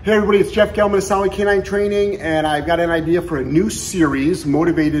Hey everybody, it's Jeff Gellman of Solid Canine Training, and I've got an idea for a new series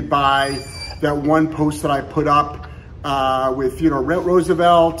motivated by that one post that I put up with Theodore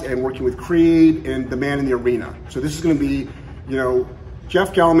Roosevelt and working with Creed and the Man in the Arena. So this is going to be,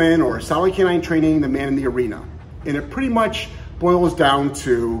 Jeff Gellman or Solid Canine Training, the Man in the Arena. And it pretty much boils down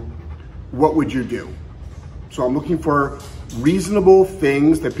to what would you do? So I'm looking for reasonable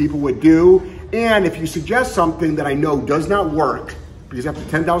things that people would do. And if you suggest something that I know does not work, because after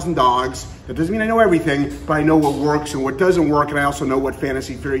 10,000 dogs, that doesn't mean I know everything, but I know what works and what doesn't work, and I also know what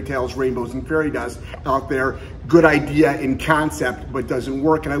fantasy, fairy tales, rainbows, and fairy dust out there. Good idea in concept, but doesn't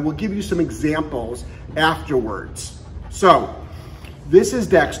work, and I will give you some examples afterwards. So, this is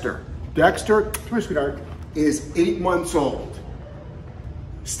Dexter. Dexter, come here, sweetheart, is 8 months old.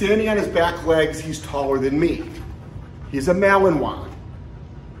 Standing on his back legs, he's taller than me. He's a Malinois.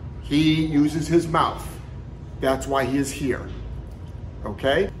 He uses his mouth. That's why he is here.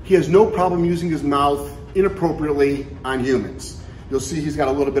 Okay? He has no problem using his mouth inappropriately on humans. You'll see he's got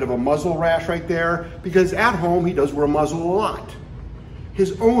a little bit of a muzzle rash right there because at home he does wear a muzzle a lot.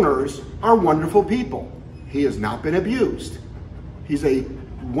 His owners are wonderful people. He has not been abused. He's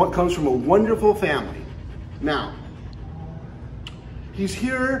what comes from a wonderful family. Now, he's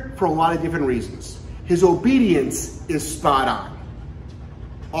here for a lot of different reasons. His obedience is spot on.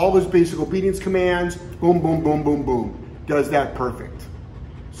 All his basic obedience commands, boom, boom, boom, boom, boom, does that perfect.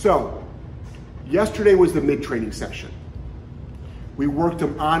 So, yesterday was the mid-training session. We worked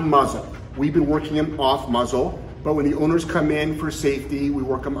him on muzzle. We've been working him off muzzle, but when the owners come in for safety, we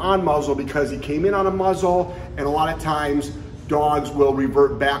work him on muzzle because he came in on a muzzle, and a lot of times dogs will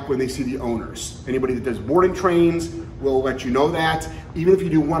revert back when they see the owners. Anybody that does boarding trains will let you know that. Even if you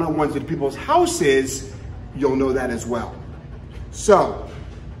do one-on-ones at people's houses, you'll know that as well. So,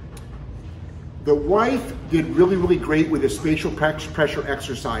 the wife did really, really great with the spatial pressure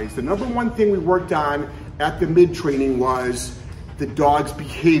exercise. The number one thing we worked on at the mid-training was the dog's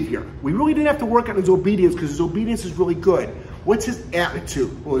behavior. We really didn't have to work on his obedience because his obedience is really good. What's his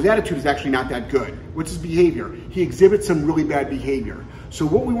attitude? Well, his attitude is actually not that good. What's his behavior? He exhibits some really bad behavior. So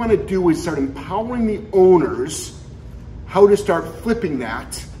what we want to do is start empowering the owners how to start flipping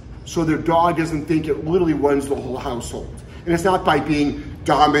that so their dog doesn't think it literally runs the whole household. And it's not by being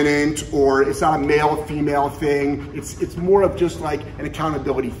dominant, or it's not a male-female thing. It's more of just like an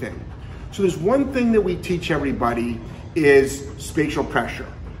accountability thing. So there's one thing that we teach everybody is spatial pressure.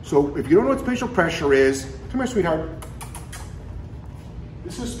 So if you don't know what spatial pressure is, come here, sweetheart.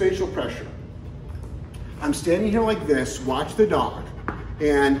 This is spatial pressure. I'm standing here like this, watch the dog,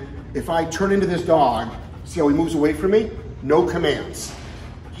 and if I turn into this dog, see how he moves away from me? No commands.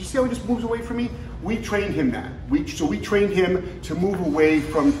 You see how he just moves away from me? We trained him that. So we trained him to move away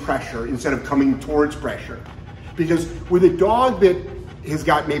from pressure instead of coming towards pressure. Because with a dog that has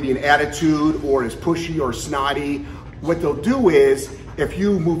got maybe an attitude or is pushy or snotty, what they'll do is, if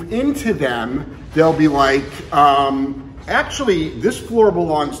you move into them, they'll be like, actually, this floor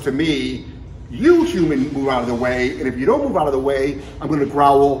belongs to me. You, human, move out of the way. And if you don't move out of the way, I'm going to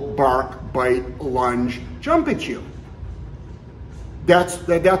growl, bark, bite, lunge, jump at you.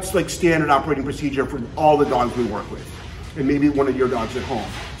 That's like standard operating procedure for all the dogs we work with, and maybe one of your dogs at home.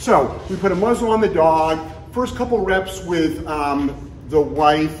 So we put a muzzle on the dog. First couple reps with the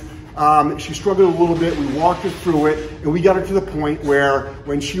wife, she struggled a little bit. We walked her through it, and we got her to the point where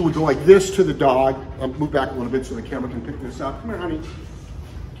when she would go like this to the dog, I'll move back a little bit so the camera can pick this up. Come here, honey.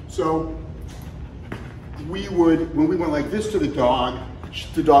 So when we went like this to the dog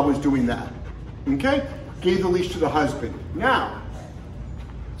was doing that. Okay? Gave the leash to the husband. Now,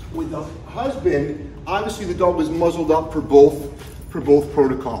 with the husband, obviously the dog was muzzled up for both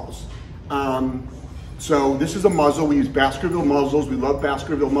protocols. So this is a muzzle. We use Baskerville muzzles. We love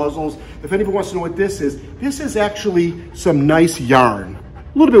Baskerville muzzles. If anybody wants to know what this is actually some nice yarn.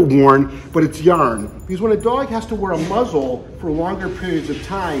 A little bit worn, but it's yarn. Because when a dog has to wear a muzzle for longer periods of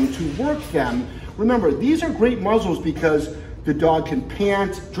time to work them, remember, these are great muzzles because the dog can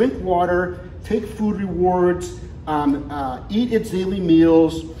pant, drink water, take food rewards, eat its daily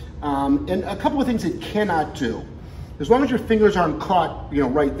meals, and a couple of things it cannot do. As long as your fingers aren't caught,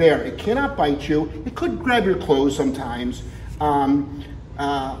 right there, it cannot bite you. It could grab your clothes sometimes.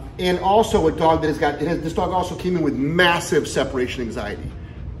 And also a dog that this dog also came in with massive separation anxiety.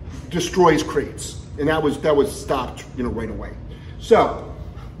 Destroys crates. And that was stopped, right away. So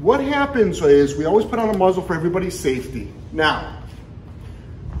what happens is we always put on a muzzle for everybody's safety. Now,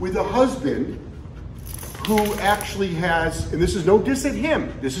 with a husband who actually has, and this is no diss at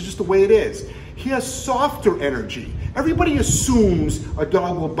him, this is just the way it is, he has softer energy. Everybody assumes a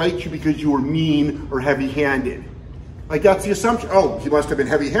dog will bite you because you are mean or heavy-handed. Like that's the assumption. Oh, he must have been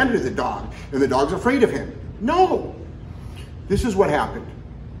heavy-handed to the dog, and the dog's afraid of him. No. This is what happened.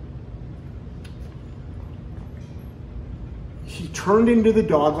 He turned into the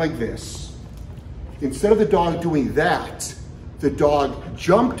dog like this. Instead of the dog doing that, the dog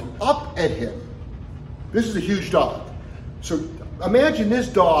jumped up at him. This is a huge dog. So imagine this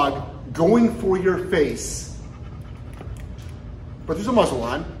dog going for your face. But there's a muzzle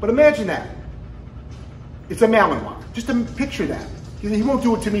on, but imagine that. It's a Malinois. Just to picture that. He won't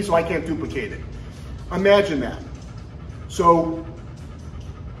do it to me, so I can't duplicate it. Imagine that. So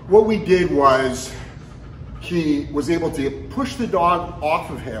what we did was he was able to push the dog off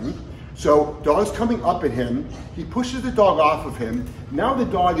of him. So dog's coming up at him. He pushes the dog off of him. Now the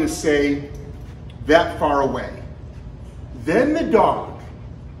dog is, say, that far away. Then the dog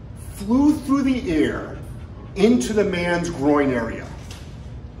flew through the air into the man's groin area.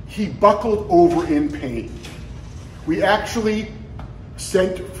 He buckled over in pain. We actually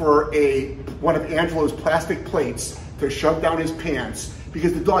sent for one of Angelo's plastic plates to shove down his pants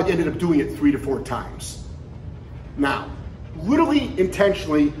because the dog ended up doing it 3 to 4 times. Now, literally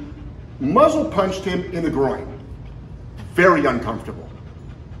intentionally, muzzle punched him in the groin. Very uncomfortable.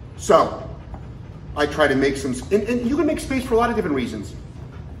 So, I try to make some, and you can make space for a lot of different reasons.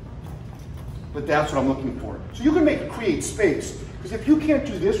 But that's what I'm looking for. So you can create space. Because if you can't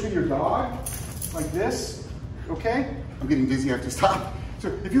do this with your dog, like this, okay? I'm getting dizzy, I have to stop. So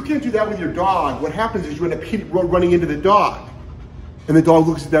if you can't do that with your dog, what happens is you end up running into the dog. And the dog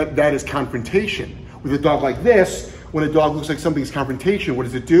looks at that as confrontation. With a dog like this, when a dog looks like something's confrontation, what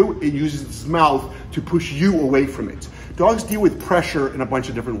does it do? It uses its mouth to push you away from it. Dogs deal with pressure in a bunch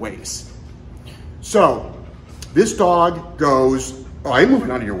of different ways. So this dog goes, oh, I'm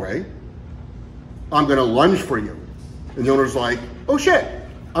moving out of your way. I'm gonna lunge for you. And the owner's like, oh shit,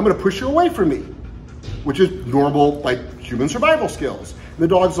 I'm gonna push you away from me, which is normal, like human survival skills. And the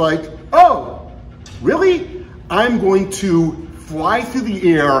dog's like, oh, really? I'm going to fly through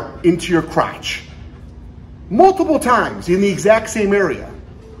the air into your crotch. Multiple times in the exact same area.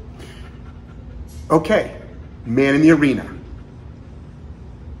 Okay, man in the arena.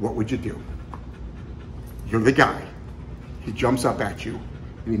 What would you do? You're the guy. He jumps up at you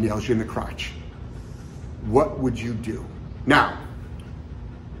and he nails you in the crotch. What would you do? Now,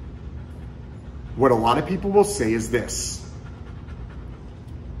 what a lot of people will say is this: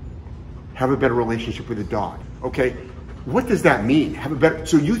 have a better relationship with a dog. Okay, what does that mean?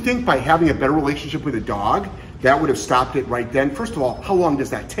 So you think by having a better relationship with a dog, that would have stopped it right then? First of all, how long does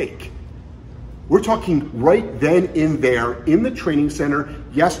that take? We're talking right then in there in the training center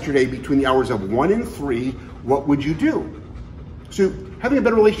yesterday between the hours of 1 and 3, what would you do? So having a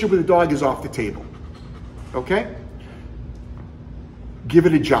better relationship with a dog is off the table. Okay? Give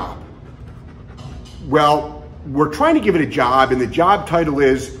it a job. Well, we're trying to give it a job, and the job title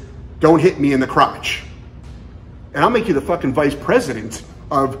is, don't hit me in the crotch. And I'll make you the fucking vice president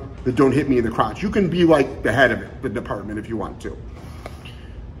of the don't hit me in the crotch. You can be like the head of it, the department, if you want to.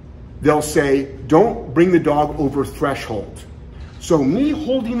 They'll say, don't bring the dog over threshold. So me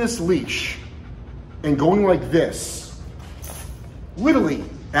holding this leash and going like this, literally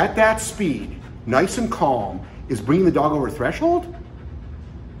at that speed, nice and calm, is bringing the dog over threshold?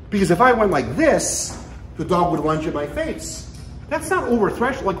 Because if I went like this, the dog would lunge at my face. That's not over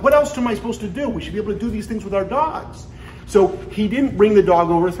threshold. Like, what else am I supposed to do? We should be able to do these things with our dogs. So he didn't bring the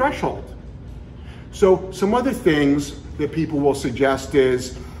dog over threshold. So some other things that people will suggest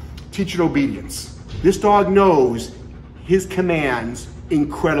is teach it obedience. This dog knows his commands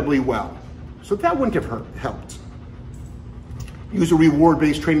incredibly well. So that wouldn't have helped. Use a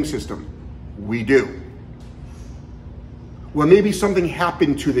reward-based training system. We do. Well, maybe something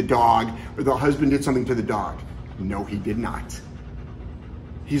happened to the dog, or the husband did something to the dog. No, he did not.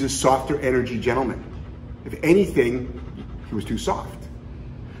 He's a softer energy gentleman. If anything, he was too soft.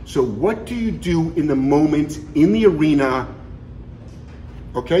 So what do you do in the moment, in the arena,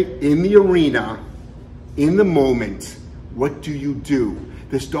 okay? In the arena, in the moment, what do you do?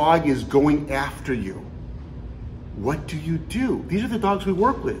 This dog is going after you. What do you do? These are the dogs we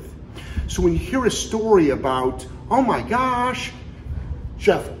work with. So when you hear a story about, oh my gosh,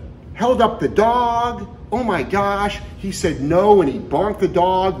 Jeff held up the dog, oh my gosh, he said no and he bonked the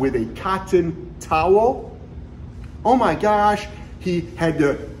dog with a cotton towel. Oh my gosh, he had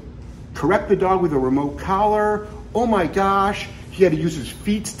to correct the dog with a remote collar. Oh my gosh, he had to use his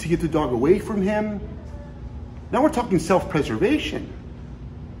feet to get the dog away from him. Now we're talking self-preservation.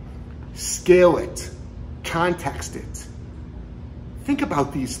 Scale it, context it. Think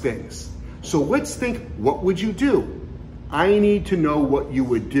about these things. So let's think, what would you do? I need to know what you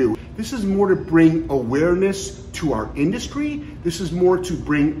would do. This is more to bring awareness to our industry. This is more to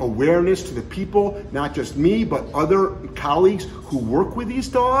bring awareness to the people, not just me, but other colleagues who work with these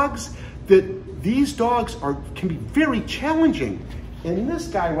dogs, that these dogs can be very challenging. And this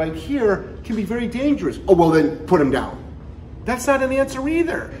guy right here can be very dangerous. Oh, well then put him down. That's not an answer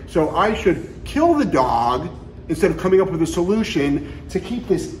either. So I should kill the dog instead of coming up with a solution to keep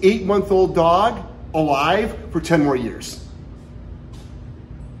this 8-month-old dog alive for 10 more years.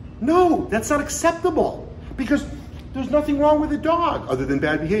 No, that's not acceptable, because there's nothing wrong with the dog other than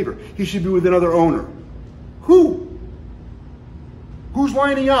bad behavior. He should be with another owner. Who? Who's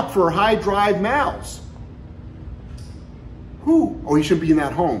lining up for high drive mals? Who? Oh, he shouldn't be in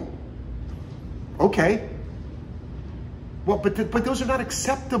that home. Okay. Well, but those are not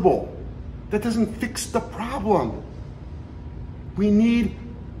acceptable. That doesn't fix the problem. We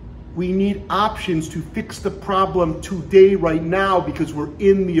need options to fix the problem today, right now, because we're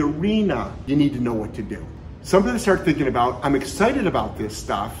in the arena. You need to know what to do. Something to start thinking about. I'm excited about this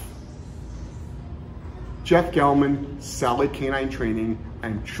stuff. Jeff Gellman, Solid Canine Training.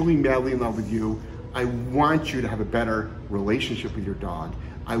 I'm truly madly in love with you. I want you to have a better relationship with your dog.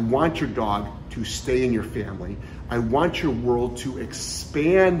 I want your dog to stay in your family. I want your world to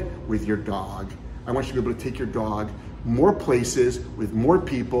expand with your dog. I want you to be able to take your dog more places with more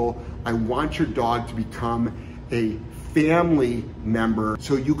people. I want your dog to become a family member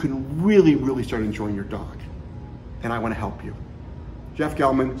so you can really, really start enjoying your dog. And I want to help you. Jeff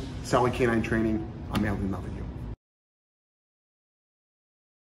Gellman, Solid Canine Training. I'm madly in love with you.